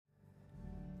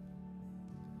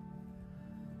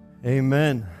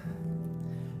Amen.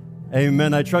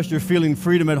 Amen. I trust you're feeling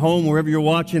freedom at home wherever you're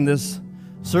watching this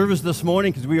service this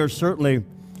morning, because we are certainly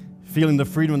feeling the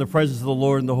freedom and the presence of the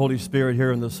Lord and the Holy Spirit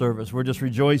here in this service. We're just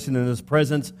rejoicing in His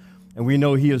presence, and we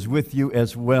know He is with you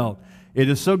as well. It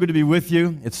is so good to be with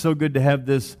you. It's so good to have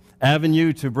this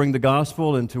avenue to bring the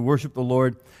gospel and to worship the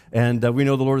Lord, and we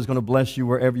know the Lord is going to bless you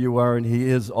wherever you are, and He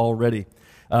is already.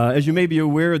 As you may be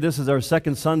aware, this is our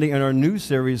second Sunday in our new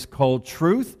series called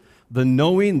Truth, the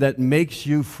knowing that makes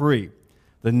you free.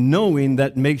 The knowing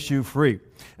that makes you free.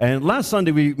 And last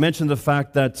Sunday we mentioned the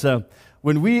fact that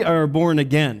when we are born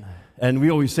again, and we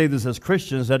always say this as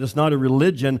Christians, that it's not a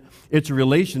religion, it's a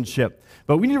relationship.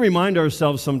 But we need to remind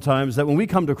ourselves sometimes that when we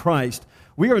come to Christ,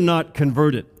 we are not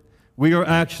converted. We are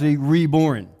actually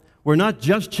reborn. We're not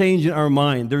just changing our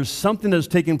mind. There's something that's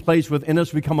taking place within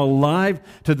us. We come alive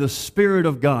to the Spirit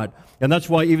of God. And that's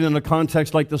why even in a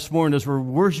context like this morning, as we're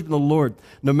worshiping the Lord,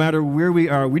 no matter where we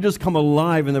are, we just come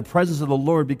alive in the presence of the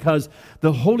Lord, because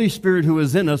the Holy Spirit who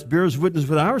is in us bears witness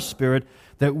with our spirit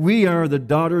that we are the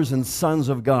daughters and sons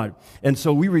of God. And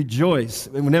so we rejoice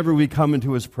whenever we come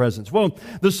into His presence. Well,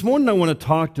 this morning I want to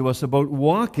talk to us about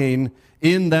walking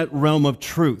in that realm of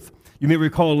truth. You may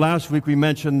recall last week we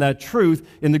mentioned that truth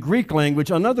in the Greek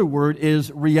language, another word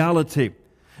is reality.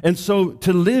 And so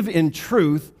to live in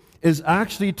truth is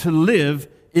actually to live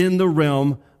in the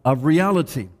realm of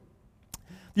reality.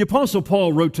 The Apostle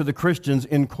Paul wrote to the Christians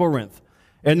in Corinth,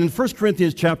 and in 1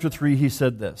 Corinthians chapter 3 he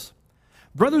said this: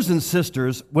 "Brothers and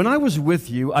sisters, when I was with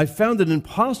you, I found it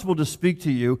impossible to speak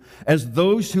to you as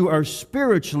those who are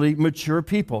spiritually mature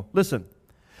people." Listen,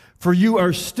 "For you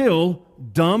are still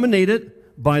dominated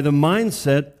by the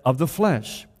mindset of the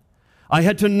flesh. I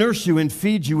had to nurse you and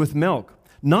feed you with milk,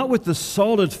 not with the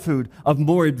solid food of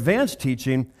more advanced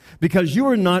teaching, because you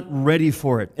are not ready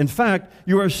for it. In fact,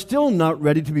 you are still not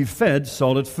ready to be fed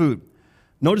solid food."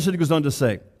 Notice what he goes on to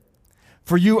say.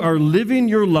 "For you are living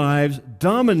your lives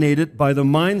dominated by the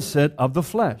mindset of the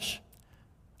flesh.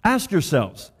 Ask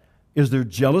yourselves, is there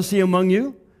jealousy among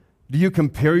you? Do you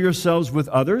compare yourselves with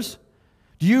others?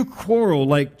 Do you quarrel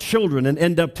like children and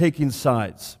end up taking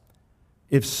sides?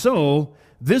 If so,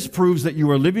 this proves that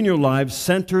you are living your lives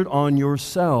centered on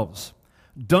yourselves,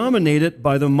 dominated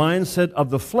by the mindset of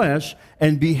the flesh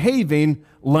and behaving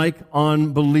like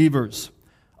unbelievers."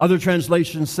 Other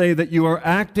translations say that you are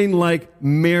acting like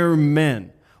mere men,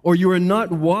 or you are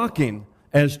not walking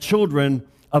as children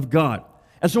of God.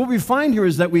 And so what we find here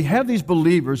is that we have these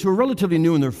believers who are relatively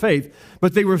new in their faith,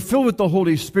 but they were filled with the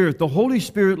Holy Spirit. The Holy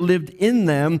Spirit lived in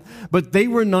them, but they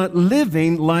were not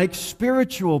living like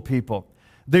spiritual people.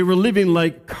 They were living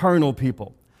like carnal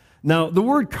people. Now, the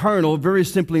word carnal very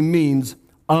simply means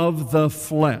of the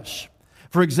flesh.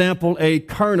 For example, a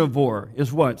carnivore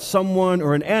is what? Someone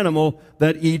or an animal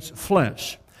that eats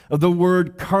flesh. The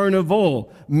word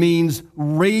carnival means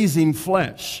raising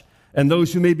flesh. And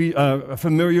those who may be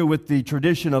familiar with the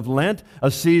tradition of Lent, a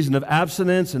season of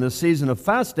abstinence and a season of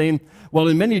fasting, well,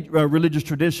 in many religious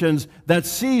traditions, that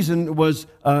season was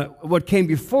what came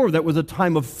before that was a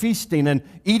time of feasting and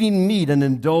eating meat and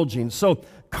indulging. So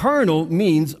carnal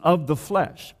means of the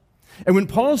flesh. And when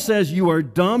Paul says you are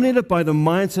dominated by the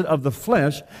mindset of the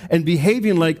flesh and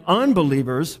behaving like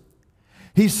unbelievers,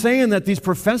 he's saying that these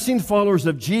professing followers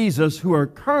of Jesus who are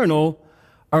carnal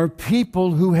are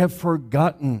people who have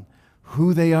forgotten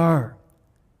who they are.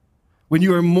 When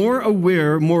you are more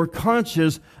aware, more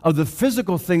conscious of the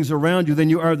physical things around you than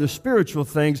you are the spiritual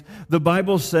things, the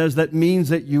Bible says that means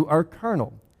that you are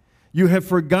carnal. You have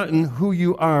forgotten who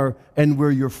you are and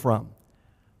where you're from.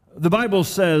 The Bible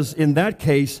says in that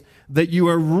case that you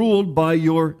are ruled by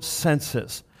your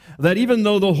senses. That even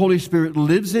though the Holy Spirit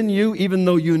lives in you, even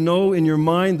though you know in your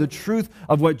mind the truth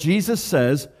of what Jesus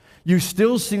says, you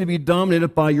still seem to be dominated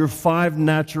by your 5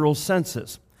 natural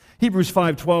senses. Hebrews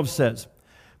 5:12 says,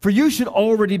 "For you should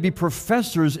already be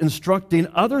professors instructing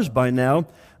others by now,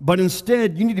 but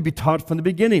instead you need to be taught from the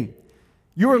beginning.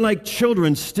 You are like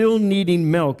children still needing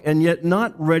milk and yet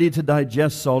not ready to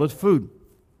digest solid food.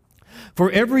 For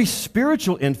every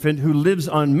spiritual infant who lives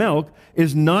on milk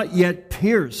is not yet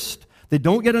pierced." They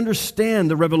don't yet understand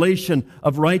the revelation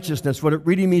of righteousness, what it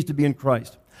really means to be in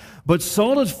Christ. "But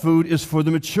solid food is for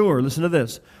the mature," listen to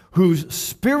this, "whose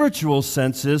spiritual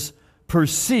senses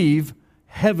perceive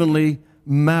heavenly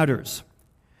matters."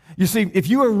 You see, if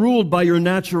you are ruled by your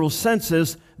natural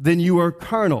senses, then you are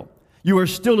carnal. You are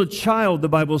still a child, the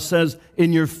Bible says,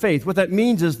 in your faith. What that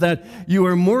means is that you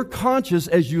are more conscious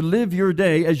as you live your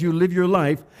day, as you live your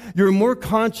life, you're more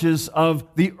conscious of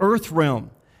the earth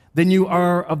realm than you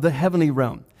are of the heavenly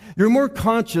realm. You're more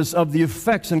conscious of the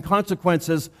effects and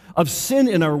consequences of sin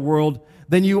in our world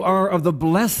than you are of the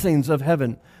blessings of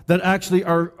heaven that actually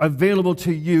are available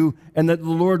to you and that the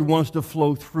Lord wants to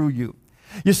flow through you.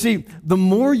 You see, the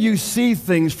more you see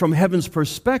things from heaven's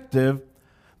perspective,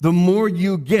 the more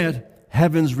you get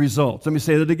heaven's results. Let me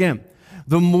say that again.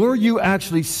 The more you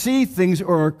actually see things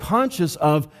or are conscious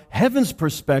of heaven's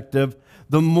perspective,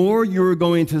 the more you're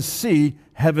going to see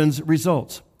heaven's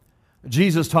results.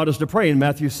 Jesus taught us to pray in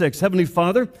Matthew 6. Heavenly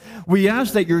Father, we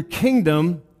ask that your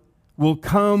kingdom will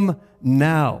come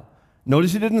now.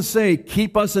 Notice he didn't say,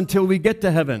 keep us until we get to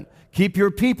heaven. Keep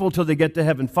your people till they get to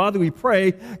heaven. Father, we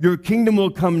pray your kingdom will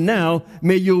come now.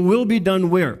 May your will be done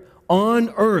where?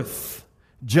 On earth,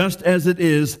 just as it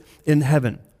is in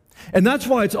heaven. And that's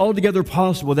why it's altogether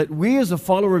possible that we as a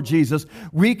follower of Jesus,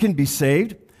 we can be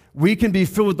saved, we can be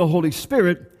filled with the Holy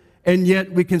Spirit, and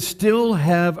yet we can still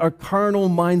have a carnal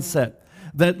mindset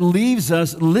that leaves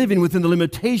us living within the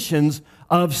limitations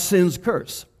of sin's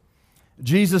curse.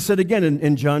 Jesus said again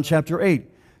in John chapter 8,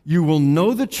 you will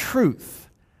know the truth,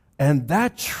 and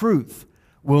that truth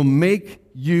will make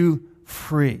you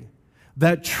free.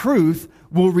 That truth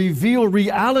will reveal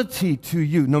reality to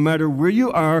you, no matter where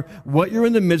you are, what you're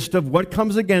in the midst of, what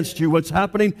comes against you, what's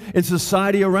happening in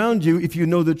society around you. If you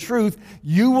know the truth,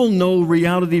 you will know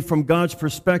reality from God's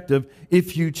perspective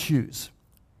if you choose.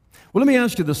 Well, let me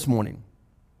ask you this morning,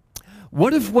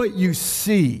 what if what you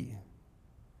see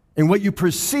and what you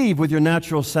perceive with your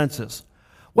natural senses,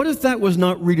 what if that was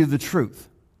not really the truth?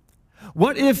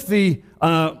 What if the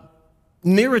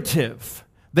narrative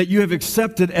that you have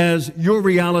accepted as your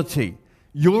reality,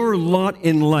 your lot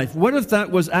in life, what if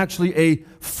that was actually a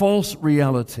false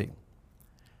reality?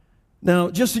 Now,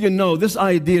 just so you know, this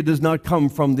idea does not come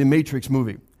from the Matrix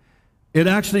movie. It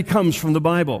actually comes from the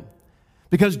Bible.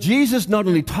 Because Jesus not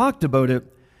only talked about it,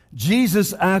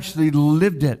 Jesus actually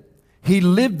lived it. He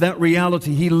lived that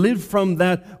reality. He lived from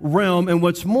that realm. And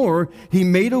what's more, he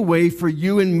made a way for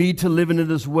you and me to live in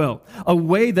it as well. A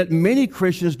way that many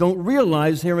Christians don't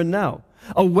realize here and now.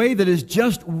 A way that is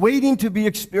just waiting to be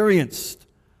experienced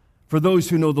for those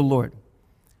who know the Lord.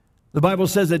 The Bible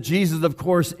says that Jesus, of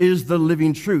course, is the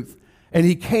living truth. And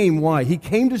he came, why? He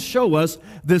came to show us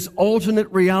this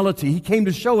alternate reality. He came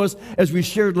to show us, as we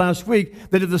shared last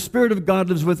week, that if the Spirit of God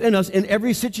lives within us, in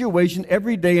every situation,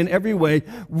 every day, in every way,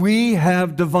 we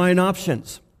have divine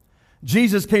options.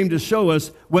 Jesus came to show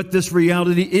us what this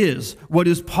reality is, what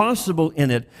is possible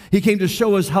in it. He came to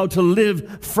show us how to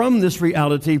live from this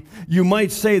reality. You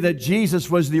might say that Jesus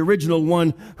was the original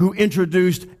one who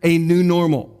introduced a new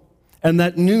normal, and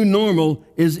that new normal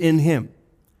is in him.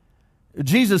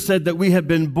 Jesus said that we have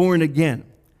been born again.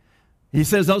 He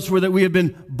says elsewhere that we have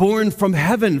been born from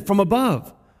heaven, from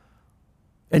above.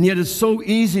 And yet it's so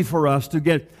easy for us to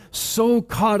get so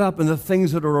caught up in the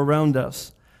things that are around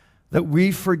us that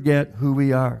we forget who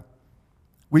we are.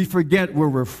 We forget where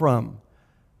we're from.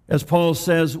 As Paul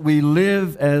says, we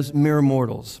live as mere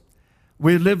mortals.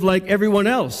 We live like everyone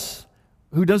else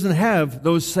who doesn't have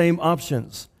those same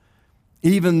options,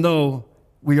 even though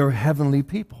we are heavenly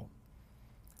people.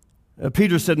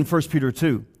 Peter said in 1 Peter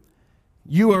 2,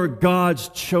 you are God's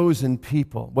chosen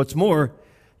people. What's more,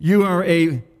 you are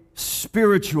a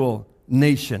spiritual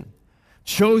nation.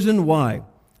 Chosen, why?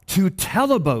 To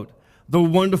tell about the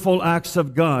wonderful acts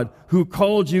of God who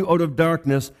called you out of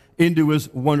darkness into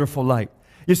his wonderful light.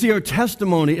 You see, our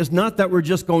testimony is not that we're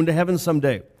just going to heaven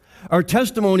someday. Our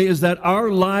testimony is that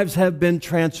our lives have been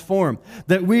transformed,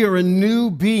 that we are a new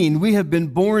being. We have been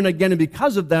born again, and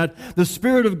because of that, the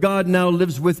Spirit of God now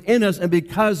lives within us, and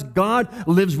because God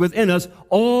lives within us,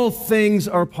 all things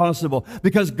are possible.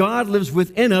 Because God lives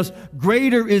within us,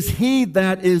 greater is he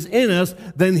that is in us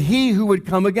than he who would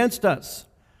come against us.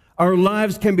 Our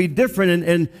lives can be different,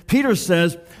 and Peter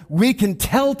says we can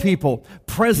tell people,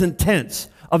 present tense,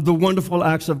 of the wonderful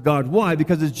acts of God. Why?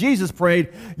 Because as Jesus prayed,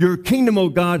 your kingdom, O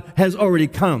God, has already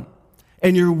come.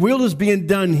 And your will is being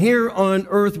done here on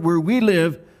earth where we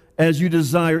live as you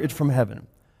desire it from heaven.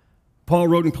 Paul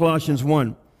wrote in Colossians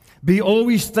 1, be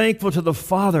always thankful to the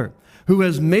Father who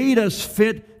has made us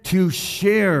fit to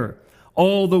share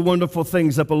all the wonderful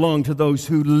things that belong to those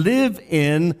who live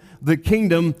in the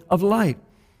kingdom of light.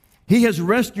 He has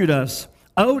rescued us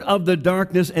out of the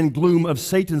darkness and gloom of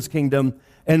Satan's kingdom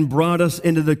and brought us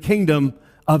into the kingdom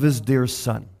of his dear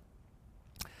Son.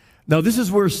 Now, this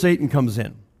is where Satan comes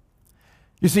in.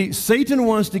 You see, Satan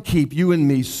wants to keep you and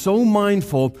me so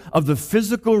mindful of the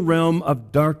physical realm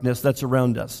of darkness that's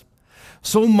around us,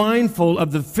 so mindful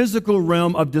of the physical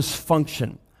realm of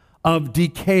dysfunction, of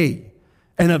decay,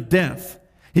 and of death.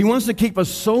 He wants to keep us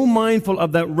so mindful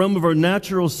of that realm of our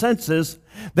natural senses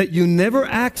that you never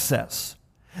access,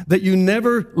 that you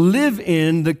never live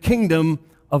in the kingdom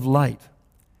of light.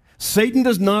 Satan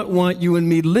does not want you and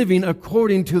me living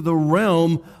according to the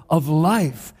realm of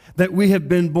life that we have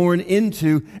been born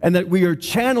into and that we are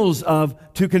channels of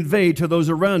to convey to those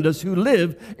around us who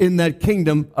live in that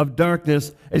kingdom of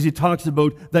darkness, as he talks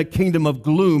about that kingdom of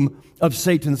gloom of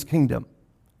Satan's kingdom.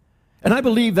 And I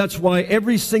believe that's why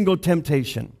every single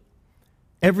temptation,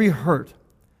 every hurt,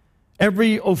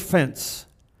 every offense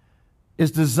is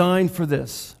designed for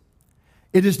this.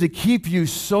 It is to keep you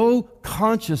so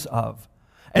conscious of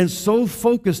and so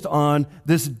focused on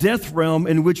this death realm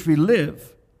in which we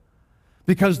live.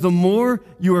 Because the more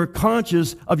you are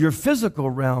conscious of your physical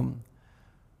realm,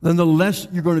 then the less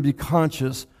you're going to be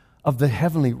conscious of the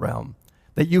heavenly realm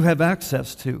that you have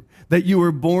access to, that you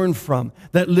were born from,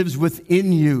 that lives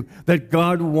within you, that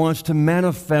God wants to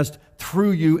manifest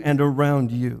through you and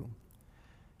around you.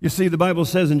 You see, the Bible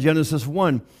says in Genesis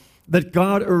 1 that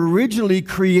God originally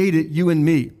created you and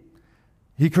me.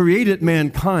 He created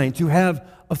mankind to have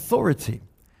authority,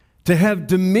 to have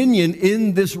dominion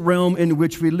in this realm in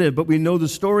which we live. But we know the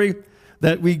story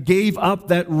that we gave up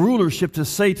that rulership to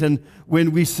Satan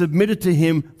when we submitted to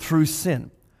him through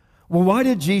sin. Well, why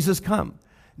did Jesus come?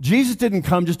 Jesus didn't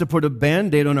come just to put a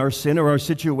Band-Aid on our sin or our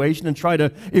situation and try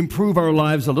to improve our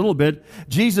lives a little bit.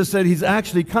 Jesus said he's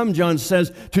actually come, John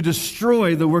says, to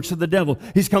destroy the works of the devil.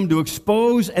 He's come to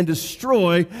expose and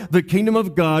destroy the kingdom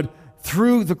of God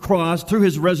through the cross, through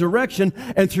his resurrection,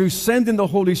 and through sending the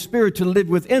Holy Spirit to live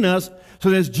within us. So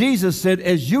that as Jesus said,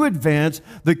 as you advance,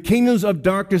 the kingdoms of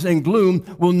darkness and gloom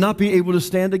will not be able to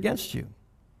stand against you.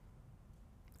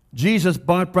 Jesus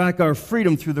bought back our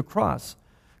freedom through the cross.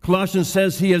 Colossians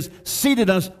says he has seated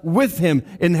us with him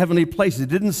in heavenly places. It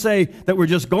didn't say that we're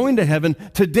just going to heaven.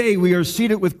 Today we are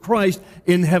seated with Christ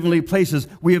in heavenly places.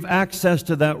 We have access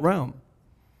to that realm.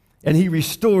 And he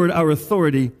restored our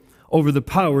authority over the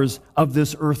powers of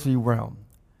this earthly realm.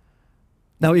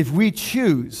 Now, if we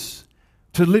choose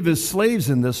to live as slaves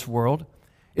in this world,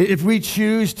 if we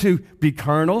choose to be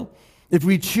carnal, if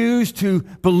we choose to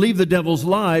believe the devil's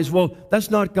lies, well, that's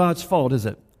not God's fault, is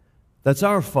it? That's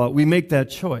our fault. We make that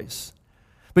choice.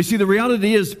 But see, the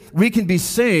reality is we can be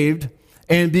saved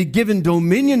and be given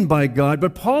dominion by God,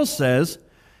 but Paul says,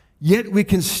 yet we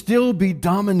can still be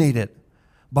dominated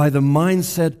by the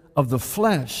mindset of the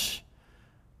flesh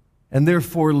and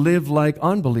therefore live like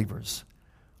unbelievers,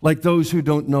 like those who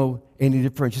don't know any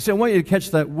difference. You see, I want you to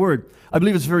catch that word. I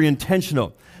believe it's very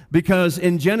intentional because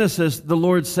in Genesis, the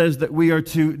Lord says that we are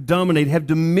to dominate, have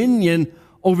dominion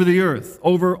over the earth,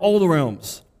 over all the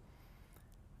realms.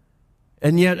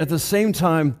 And yet, at the same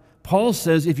time, Paul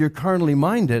says if you're carnally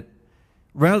minded,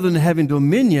 rather than having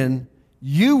dominion,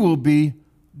 you will be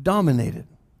dominated.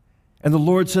 And the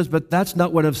Lord says, but that's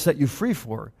not what I've set you free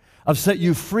for. I've set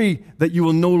you free that you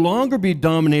will no longer be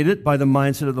dominated by the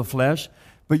mindset of the flesh,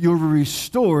 but you'll be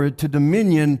restored to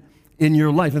dominion in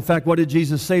your life. In fact, what did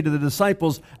Jesus say to the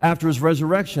disciples after his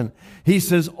resurrection? He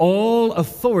says, all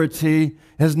authority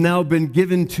has now been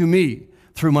given to me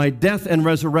through my death and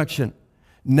resurrection.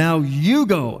 Now you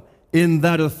go in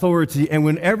that authority, and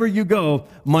whenever you go,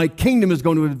 my kingdom is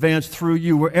going to advance through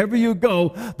you. Wherever you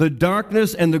go, the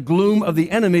darkness and the gloom of the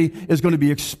enemy is going to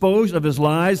be exposed of his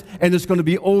lies, and it's going to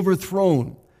be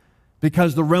overthrown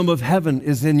because the realm of heaven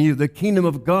is in you. The kingdom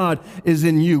of God is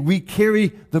in you. We carry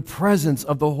the presence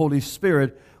of the Holy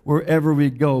Spirit wherever we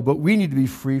go, but we need to be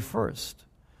free first.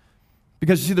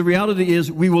 Because, you see, the reality is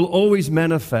we will always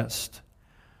manifest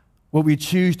what we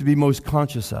choose to be most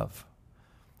conscious of.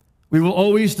 We will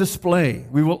always display,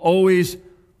 we will always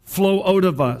flow out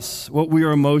of us what we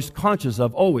are most conscious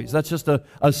of, always. That's just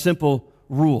a simple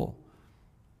rule.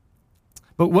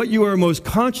 But what you are most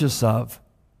conscious of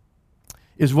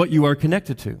is what you are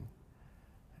connected to.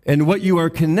 And what you are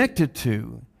connected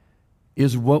to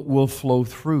is what will flow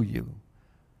through you.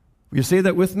 Will you say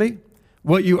that with me?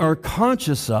 What you are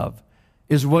conscious of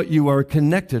is what you are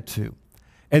connected to.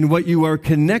 And what you are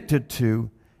connected to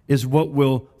is what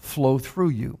will flow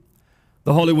through you.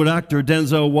 The Hollywood actor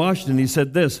Denzel Washington, he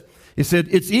said this. He said,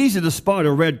 it's easy to spot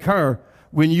a red car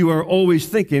when you are always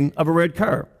thinking of a red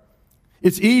car.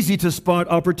 It's easy to spot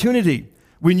opportunity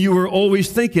when you are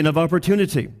always thinking of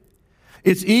opportunity.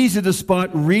 It's easy to spot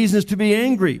reasons to be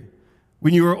angry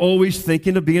when you are always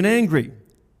thinking of being angry.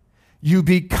 You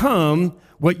become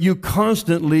what you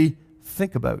constantly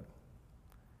think about.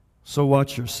 So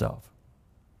watch yourself.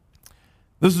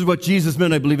 This is what Jesus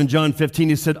meant, I believe, in John 15.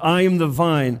 He said, I am the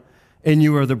vine, and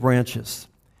you are the branches.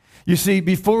 You see,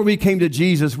 before we came to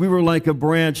Jesus, we were like a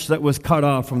branch that was cut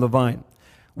off from the vine.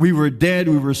 We were dead,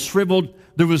 we were shriveled,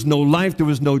 there was no life, there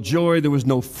was no joy, there was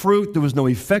no fruit, there was no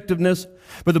effectiveness.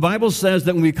 But the Bible says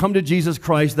that when we come to Jesus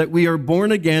Christ, that we are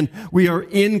born again, we are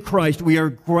in Christ, we are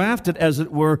grafted, as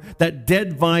it were, that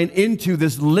dead vine into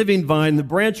this living vine, the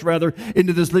branch rather,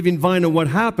 into this living vine. And what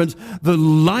happens? The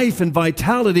life and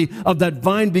vitality of that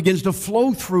vine begins to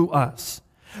flow through us.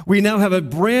 We now have a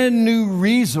brand new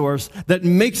resource that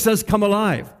makes us come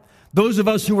alive. Those of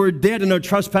us who were dead in our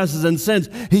trespasses and sins,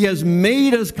 He has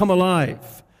made us come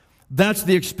alive. That's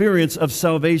the experience of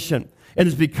salvation. And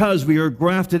it's because we are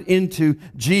grafted into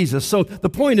Jesus. So the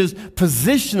point is,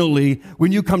 positionally,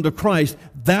 when you come to Christ,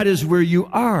 that is where you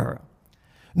are.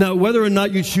 Now, whether or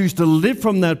not you choose to live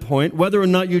from that point, whether or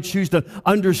not you choose to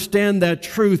understand that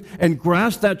truth and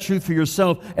grasp that truth for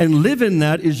yourself and live in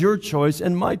that is your choice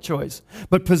and my choice.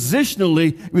 But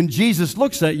positionally, when Jesus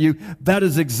looks at you, that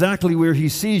is exactly where He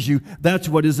sees you. That's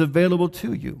what is available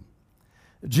to you.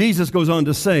 Jesus goes on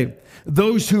to say,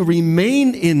 those who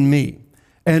remain in me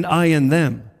and I in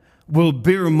them will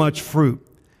bear much fruit,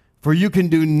 for you can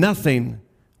do nothing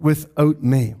without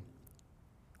me.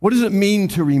 What does it mean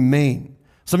to remain?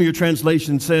 Some of your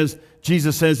translation says,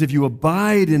 Jesus says, if you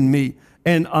abide in me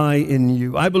and I in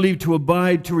you. I believe to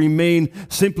abide, to remain,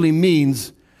 simply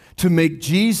means to make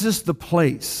Jesus the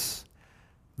place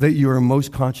that you are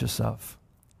most conscious of.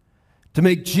 To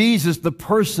make Jesus the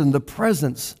person, the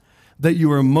presence that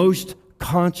you are most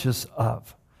conscious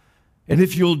of. And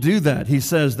if you'll do that, he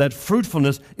says that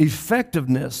fruitfulness,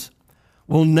 effectiveness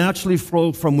will naturally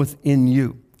flow from within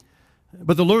you.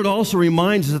 But the Lord also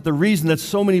reminds us that the reason that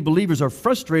so many believers are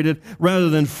frustrated rather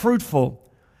than fruitful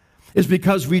is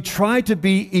because we try to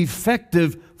be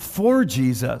effective for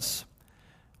Jesus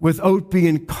without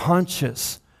being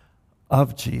conscious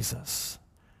of Jesus.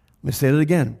 Let me say that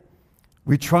again.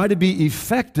 We try to be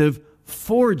effective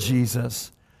for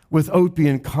Jesus without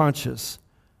being conscious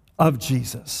of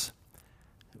Jesus.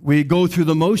 We go through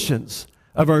the motions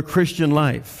of our Christian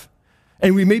life.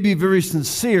 And we may be very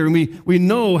sincere, and we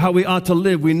know how we ought to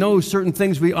live. We know certain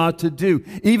things we ought to do,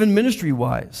 even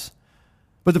ministry-wise.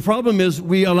 But the problem is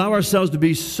we allow ourselves to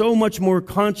be so much more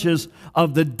conscious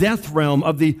of the death realm,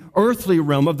 of the earthly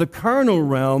realm, of the carnal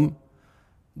realm,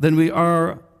 than we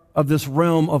are of this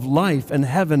realm of life and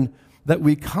heaven that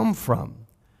we come from.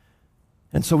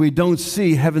 And so we don't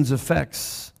see heaven's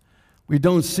effects. We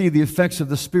don't see the effects of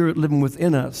the Spirit living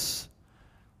within us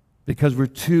because we're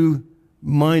too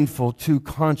mindful, too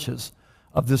conscious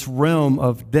of this realm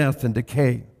of death and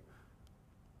decay.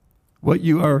 What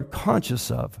you are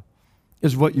conscious of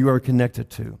is what you are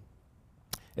connected to.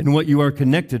 And what you are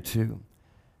connected to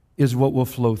is what will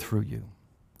flow through you.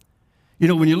 You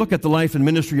know, when you look at the life and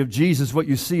ministry of Jesus, what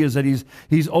you see is that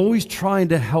he's always trying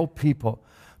to help people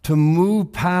to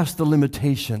move past the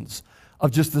limitations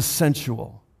of just the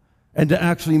sensual and to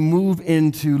actually move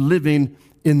into living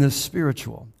in the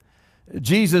spiritual.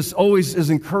 Jesus always is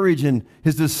encouraging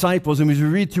his disciples, and as we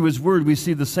read through his word, we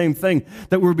see the same thing,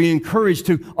 that we're being encouraged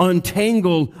to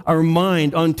untangle our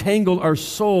mind, untangle our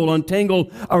soul, untangle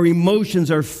our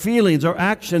emotions, our feelings, our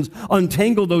actions,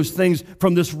 untangle those things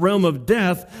from this realm of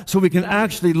death so we can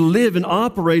actually live and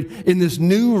operate in this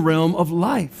new realm of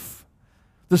life,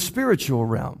 the spiritual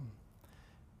realm.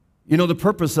 You know, the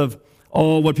purpose of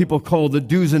all what people call the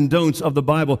do's and don'ts of the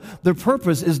Bible. Their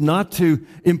purpose is not to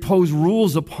impose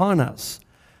rules upon us.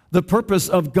 The purpose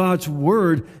of God's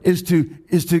word is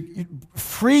to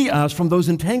free us from those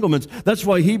entanglements. That's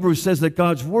why Hebrews says that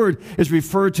God's word is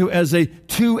referred to as a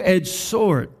two-edged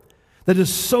sword that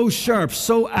is so sharp,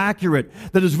 so accurate,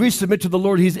 that as we submit to the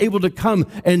Lord, he's able to come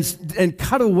and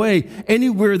cut away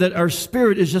anywhere that our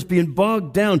spirit is just being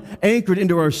bogged down, anchored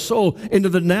into our soul, into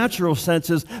the natural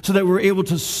senses, so that we're able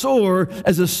to soar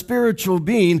as a spiritual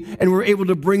being, and we're able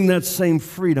to bring that same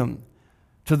freedom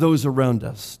to those around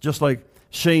us, just like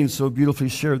Shane so beautifully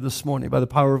shared this morning by the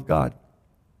power of God.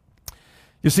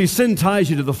 You see, sin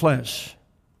ties you to the flesh,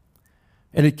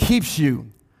 and it keeps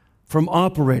you from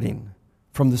operating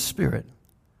from the Spirit,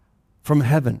 from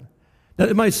heaven. Now,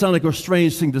 it might sound like a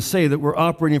strange thing to say that we're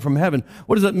operating from heaven.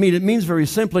 What does that mean? It means very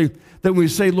simply that when we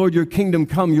say, Lord, your kingdom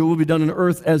come, your will be done on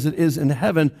earth as it is in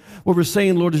heaven, what we're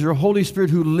saying, Lord, is your Holy Spirit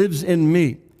who lives in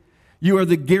me. You are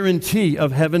the guarantee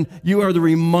of heaven. You are the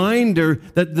reminder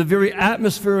that the very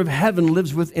atmosphere of heaven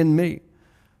lives within me.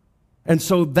 And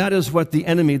so that is what the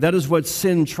enemy, that is what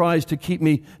sin tries to keep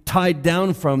me tied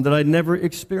down from, that I never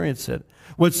experience it.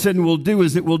 What sin will do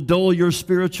is it will dull your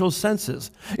spiritual senses.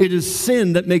 It is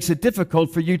sin that makes it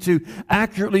difficult for you to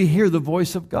accurately hear the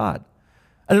voice of God.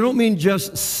 And I don't mean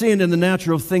just sin in the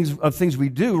natural things we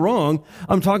do wrong.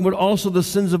 I'm talking about also the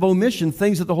sins of omission,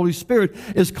 things that the Holy Spirit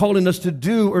is calling us to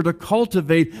do or to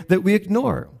cultivate that we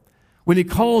ignore. When He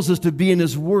calls us to be in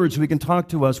His Word so He can talk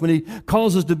to us, when He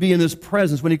calls us to be in His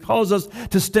presence, when He calls us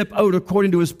to step out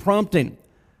according to His prompting,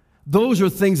 those are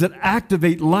things that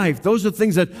activate life. Those are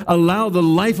things that allow the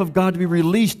life of God to be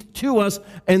released to us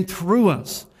and through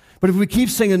us. But if we keep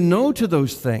saying no to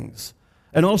those things,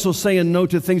 and also saying no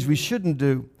to things we shouldn't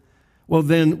do, well,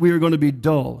 then we are going to be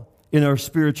dull in our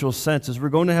spiritual senses. We're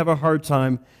going to have a hard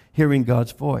time hearing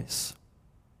God's voice.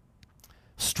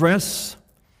 Stress,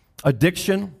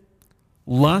 addiction,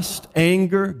 lust,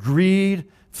 anger, greed,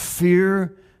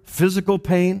 fear, physical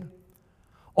pain,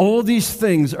 all these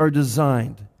things are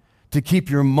designed to keep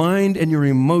your mind and your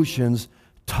emotions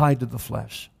tied to the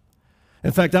flesh.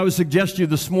 In fact, I would suggest to you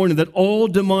this morning that all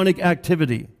demonic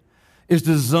activity is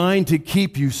designed to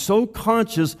keep you so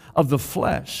conscious of the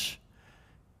flesh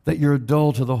that you're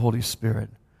dull to the Holy Spirit.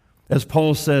 As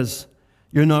Paul says,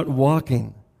 you're not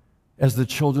walking as the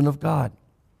children of God.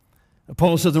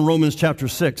 Paul says in Romans chapter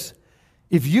 6,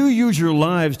 if you use your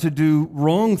lives to do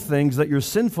wrong things that your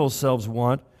sinful selves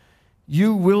want,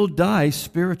 you will die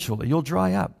spiritually. You'll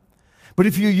dry up. But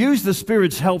if you use the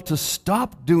Spirit's help to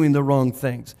stop doing the wrong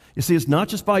things, you see, it's not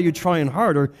just by you trying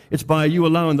harder, it's by you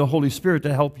allowing the Holy Spirit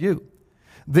to help you.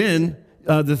 Then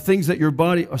the things that your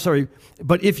body,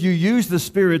 but if you use the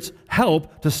Spirit's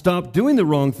help to stop doing the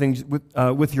wrong things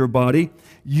with your body,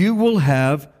 you will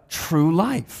have true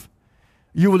life.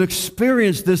 You will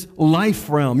experience this life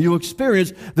realm. You will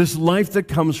experience this life that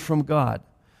comes from God.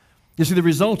 You see, the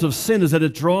result of sin is that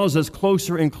it draws us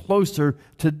closer and closer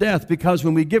to death, because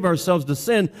when we give ourselves to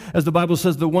sin, as the Bible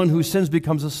says, the one who sins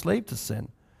becomes a slave to sin.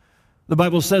 The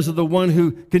Bible says that the one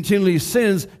who continually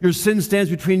sins, your sin stands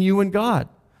between you and God.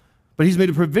 But He's made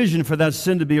a provision for that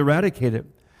sin to be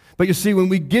eradicated. But you see, when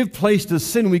we give place to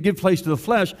sin, we give place to the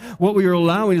flesh, what we are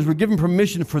allowing is we're giving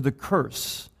permission for the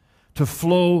curse to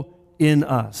flow in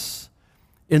us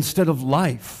instead of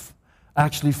life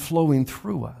actually flowing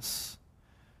through us.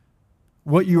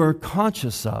 What you are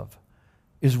conscious of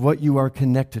is what you are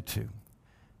connected to.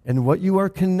 And what you are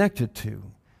connected to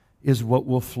is what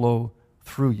will flow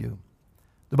through you.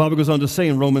 The Bible goes on to say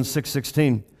in Romans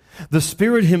 6:16, the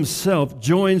Spirit Himself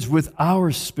joins with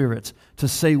our spirits to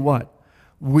say what?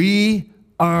 We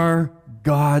are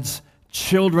God's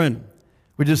children.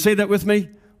 Would you say that with me?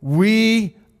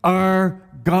 We are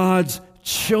God's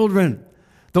children.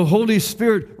 The Holy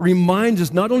Spirit reminds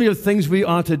us not only of things we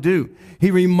ought to do,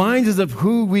 He reminds us of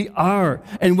who we are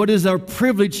and what is our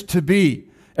privilege to be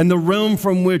and the realm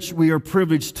from which we are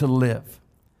privileged to live.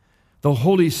 The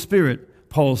Holy Spirit,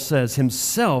 Paul says,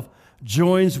 Himself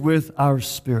joins with our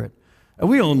spirit. And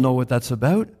we all know what that's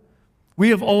about. We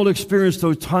have all experienced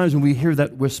those times when we hear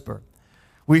that whisper.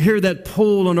 We hear that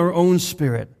pull on our own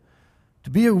spirit to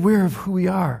be aware of who we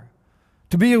are,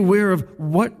 to be aware of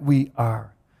what we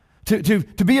are,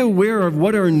 to be aware of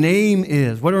what our name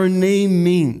is, what our name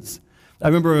means. I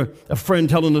remember a friend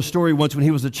telling a story once when he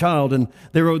was a child, and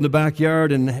they were out in the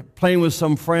backyard and playing with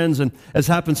some friends, and as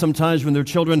happens sometimes when they're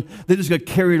children, they just got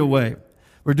carried away.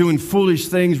 We're doing foolish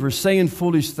things, we're saying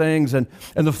foolish things, and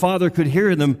the father could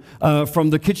hear them from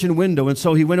the kitchen window, and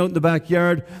so he went out in the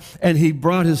backyard, and he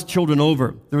brought his children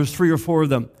over. There was 3 or 4 of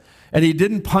them, and he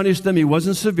didn't punish them, he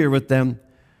wasn't severe with them,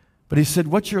 but he said,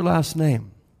 what's your last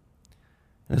name?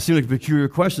 And it seemed like a peculiar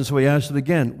question, so he asked it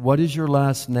again, what is your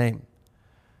last name?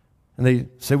 And they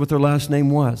said what their last name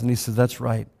was. And he said, that's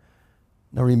right.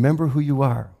 Now remember who you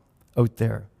are out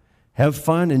there. Have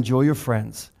fun, enjoy your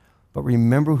friends, but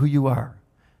remember who you are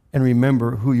and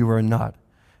remember who you are not.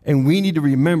 And we need to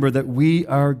remember that we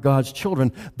are God's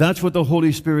children. That's what the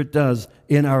Holy Spirit does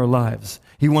in our lives.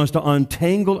 He wants to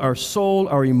untangle our soul,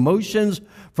 our emotions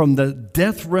from the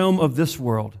death realm of this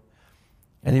world.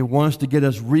 And He wants to get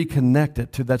us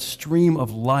reconnected to that stream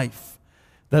of life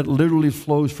that literally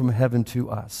flows from heaven to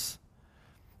us.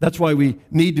 That's why we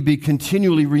need to be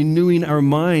continually renewing our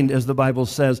mind, as the Bible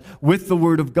says, with the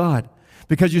Word of God.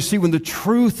 Because you see, when the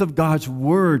truth of God's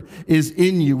Word is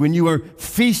in you, when you are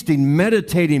feasting,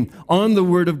 meditating on the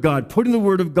Word of God, putting the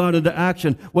Word of God into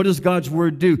action, what does God's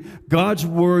Word do? God's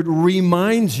Word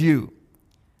reminds you.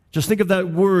 Just think of that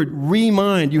word,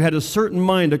 remind. You had a certain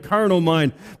mind, a carnal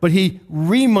mind, but He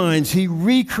reminds, He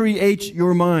recreates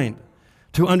your mind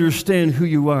to understand who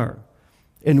you are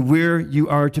and where you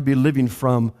are to be living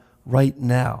from right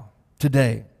now,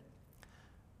 today.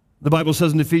 The Bible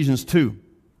says in Ephesians 2,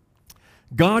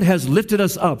 God has lifted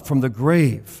us up from the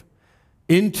grave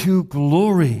into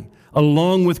glory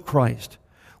along with Christ,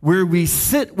 where we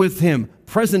sit with Him,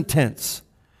 present tense,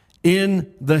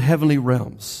 in the heavenly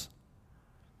realms.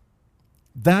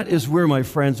 That is where, my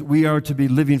friends, we are to be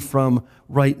living from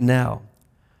right now.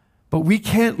 But we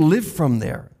can't live from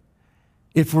there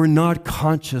if we're not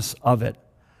conscious of it.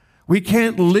 We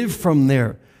can't live from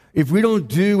there if we don't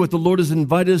do what the Lord has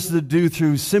invited us to do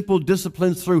through simple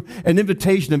disciplines, through an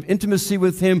invitation of intimacy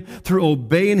with Him, through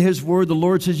obeying His word. The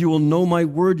Lord says, you will know my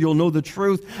word, you'll know the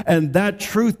truth, and that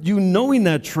truth, you knowing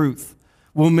that truth,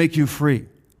 will make you free.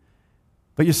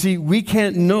 But you see, we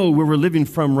can't know where we're living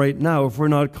from right now if we're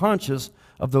not conscious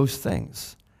of those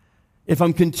things. If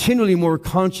I'm continually more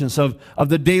conscious of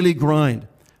the daily grind,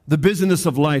 the busyness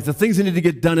of life, the things that need to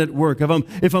get done at work,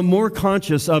 if I'm more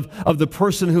conscious of the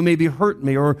person who maybe hurt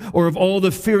me, or of all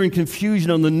the fear and confusion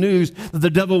on the news that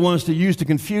the devil wants to use to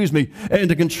confuse me and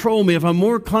to control me, if I'm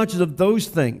more conscious of those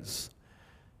things,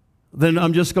 then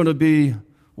I'm just going to be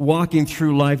walking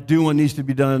through life, doing what needs to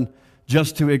be done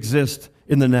just to exist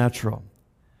in the natural.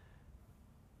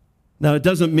 Now, it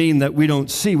doesn't mean that we don't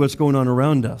see what's going on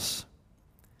around us,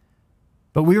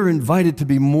 but we are invited to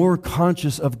be more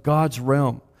conscious of God's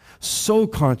realm, so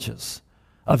conscious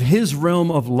of His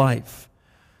realm of life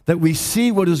that we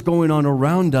see what is going on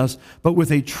around us, but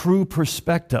with a true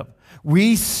perspective.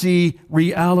 We see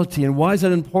reality. And why is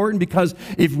that important? Because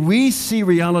if we see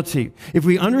reality, if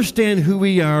we understand who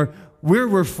we are, where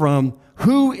we're from,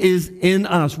 who is in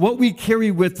us, what we carry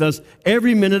with us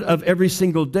every minute of every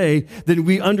single day, then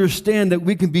we understand that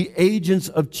we can be agents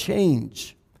of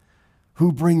change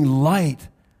who bring light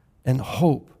and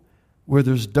hope where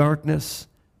there's darkness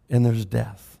and there's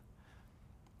death.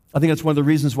 I think that's one of the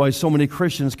reasons why so many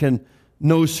Christians can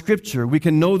know Scripture. We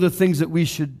can know the things that we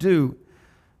should do,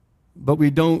 but we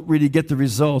don't really get the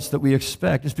results that we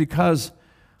expect. It's because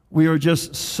we are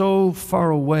just so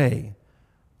far away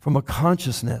from a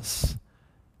consciousness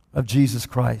of Jesus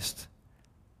Christ,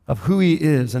 of who He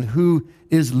is and who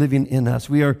is living in us.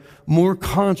 We are more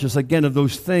conscious, again, of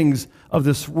those things of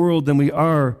this world than we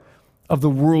are of the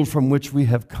world from which we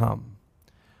have come.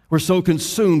 We're so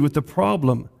consumed with the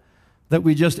problem that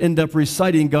we just end up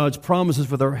reciting God's promises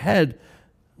with our head,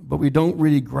 but we don't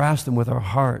really grasp them with our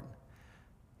heart.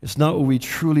 It's not what we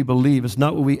truly believe. It's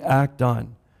not what we act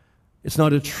on. It's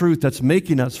not a truth that's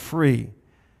making us free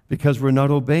because we're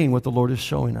not obeying what the Lord is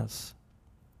showing us.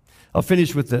 I'll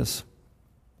finish with this.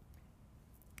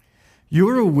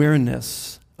 Your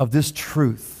awareness of this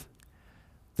truth,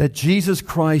 that Jesus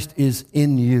Christ is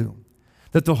in you,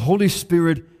 that the Holy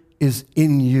Spirit is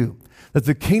in you, that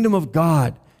the kingdom of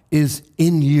God is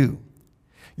in you,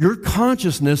 your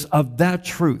consciousness of that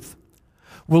truth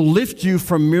will lift you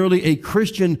from merely a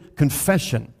Christian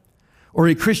confession or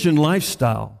a Christian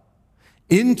lifestyle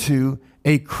into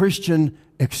a Christian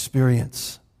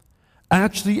experience.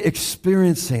 Actually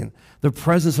experiencing the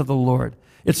presence of the Lord.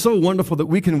 It's so wonderful that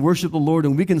we can worship the Lord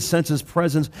and we can sense His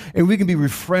presence and we can be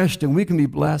refreshed and we can be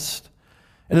blessed.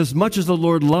 And as much as the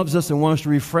Lord loves us and wants to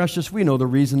refresh us, we know the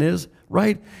reason is,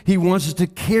 right? He wants us to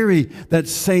carry that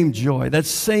same joy, that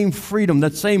same freedom,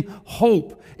 that same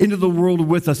hope into the world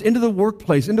with us, into the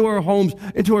workplace, into our homes,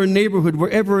 into our neighborhood,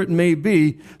 wherever it may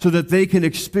be, so that they can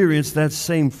experience that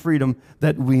same freedom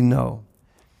that we know.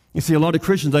 You see, a lot of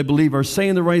Christians, I believe, are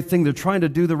saying the right thing, they're trying to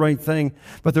do the right thing,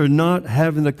 but they're not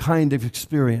having the kind of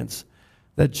experience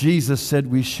that Jesus said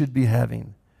we should be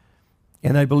having.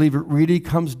 And I believe it really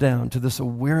comes down to this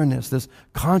awareness, this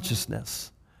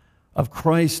consciousness of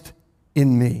Christ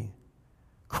in me,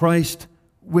 Christ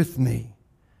with me,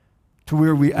 to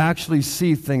where we actually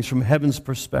see things from heaven's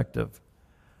perspective,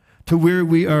 to where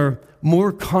we are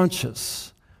more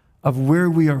conscious of where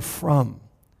we are from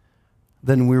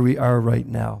than where we are right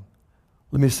now.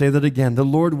 Let me say that again. The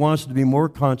Lord wants us to be more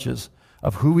conscious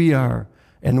of who we are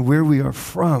and where we are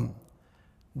from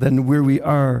than where we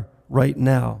are right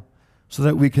now, so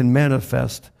that we can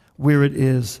manifest where it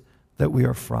is that we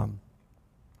are from.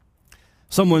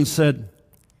 Someone said,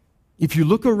 if you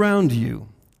look around you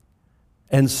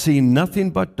and see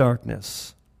nothing but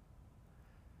darkness,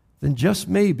 then just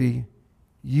maybe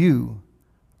you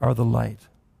are the light.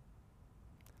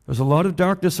 There's a lot of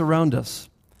darkness around us,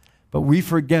 but we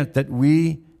forget that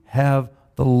we have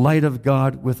the light of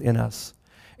God within us.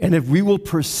 And if we will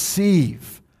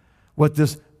perceive what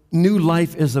this new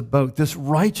life is about, this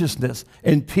righteousness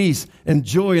and peace and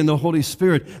joy in the Holy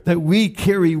Spirit that we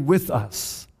carry with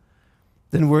us,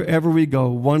 then wherever we go,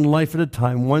 one life at a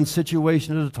time, one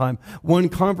situation at a time, one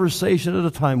conversation at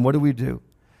a time, what do?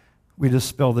 We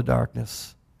dispel the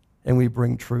darkness and we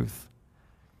bring truth.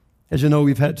 As you know,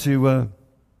 we've had to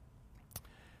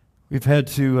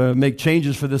make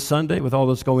changes for this Sunday with all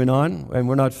that's going on, and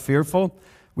we're not fearful.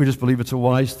 We just believe it's a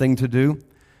wise thing to do.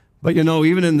 But you know,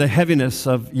 even in the heaviness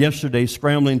of yesterday,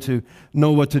 scrambling to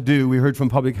know what to do, we heard from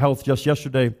Public Health just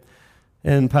yesterday,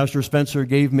 and Pastor Spencer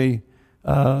gave me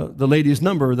the lady's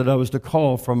number that I was to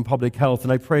call from Public Health.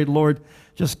 And I prayed, Lord,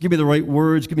 just give me the right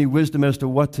words, give me wisdom as to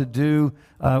what to do.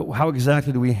 How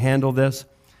exactly do we handle this?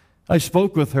 I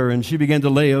spoke with her, and she began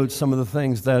to lay out some of the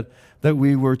things that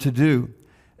we were to do.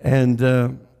 And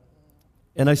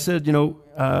I said, you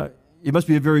know, it must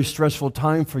be a very stressful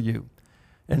time for you.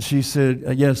 And she said,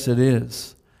 yes, it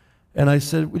is. And I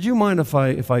said, would you mind if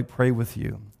I pray with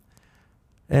you?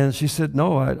 And she said,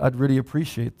 no, I'd really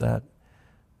appreciate that.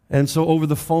 And so over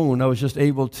the phone, I was just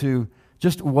able to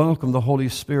just welcome the Holy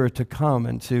Spirit to come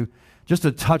and to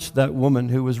touch that woman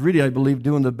who was really, I believe,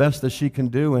 doing the best that she can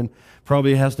do and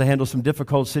probably has to handle some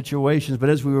difficult situations. But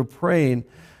as we were praying,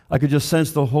 I could just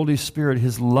sense the Holy Spirit,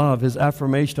 His love, His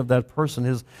affirmation of that person,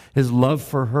 His love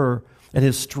for her, and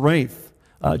His strength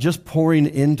just pouring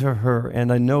into her.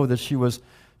 And I know that she was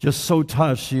just so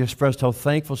touched. She expressed how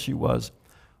thankful she was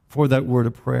for that word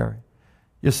of prayer.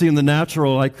 You see, in the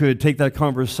natural, I could take that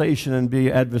conversation and be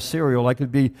adversarial. I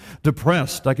could be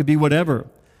depressed. I could be whatever.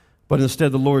 But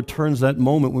instead, the Lord turns that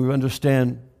moment when we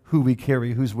understand who we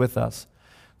carry, who's with us.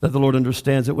 That the Lord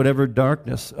understands that whatever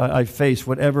darkness I face,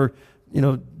 whatever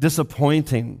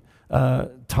disappointing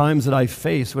times that I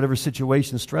face, whatever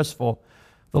situation is stressful,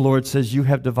 the Lord says, you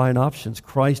have divine options.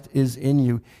 Christ is in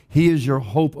you. He is your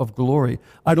hope of glory.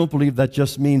 I don't believe that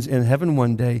just means in heaven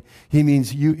one day. He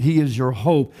means He is your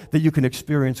hope that you can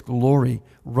experience glory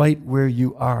right where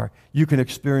you are. You can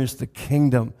experience the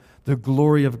kingdom, the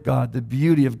glory of God, the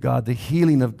beauty of God, the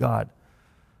healing of God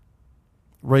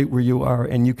right where you are,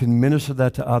 and you can minister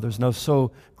that to others. And I was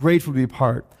so grateful to be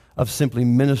part of simply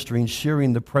ministering,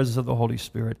 sharing the presence of the Holy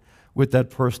Spirit with that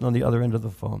person on the other end of the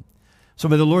phone. So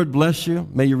may the Lord bless you.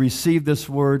 May you receive this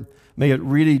word. May it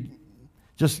really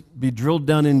just be drilled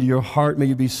down into your heart. May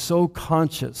you be so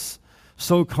conscious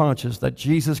that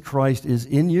Jesus Christ is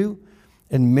in you.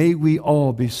 And may we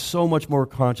all be so much more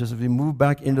conscious as we move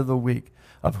back into the week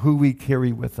of who we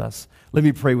carry with us. Let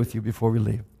me pray with you before we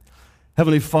leave.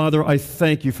 Heavenly Father, I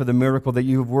thank you for the miracle that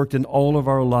you have worked in all of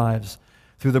our lives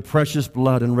through the precious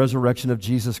blood and resurrection of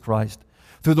Jesus Christ,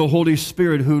 through the Holy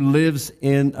Spirit who lives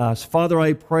in us. Father,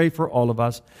 I pray for all of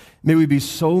us. May we be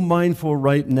so mindful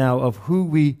right now of who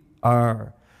we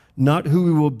are, not who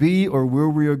we will be or where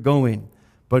we are going,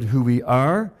 but who we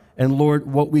are, and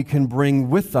Lord, what we can bring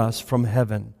with us from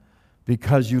heaven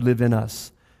because you live in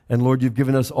us. And Lord, you've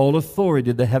given us all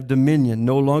authority to have dominion,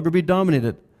 no longer be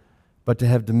dominated, but to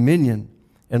have dominion.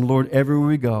 And Lord, everywhere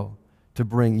we go, to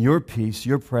bring your peace,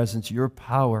 your presence, your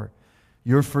power,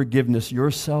 your forgiveness, your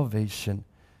salvation,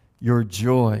 your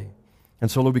joy.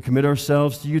 And so, Lord, we commit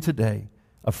ourselves to you today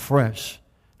afresh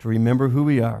to remember who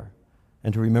we are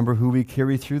and to remember who we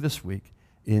carry through this week.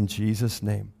 In Jesus'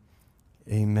 name,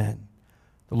 amen.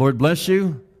 The Lord bless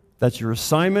you. That's your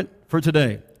assignment for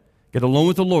today. Get alone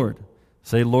with the Lord.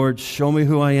 Say, Lord, show me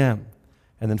who I am.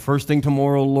 And then first thing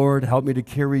tomorrow, Lord, help me to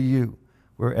carry you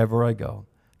wherever I go.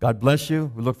 God bless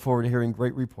you. We look forward to hearing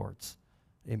great reports.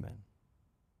 Amen.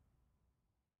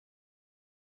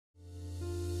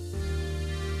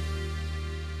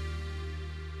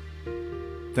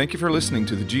 Thank you for listening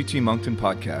to the GT Moncton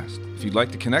podcast. If you'd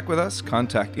like to connect with us,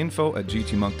 contact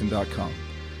info@gtmoncton.com.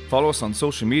 Follow us on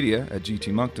social media at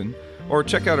GT Moncton, or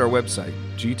check out our website,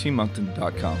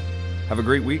 gtmoncton.com. Have a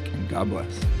great week, and God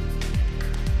bless.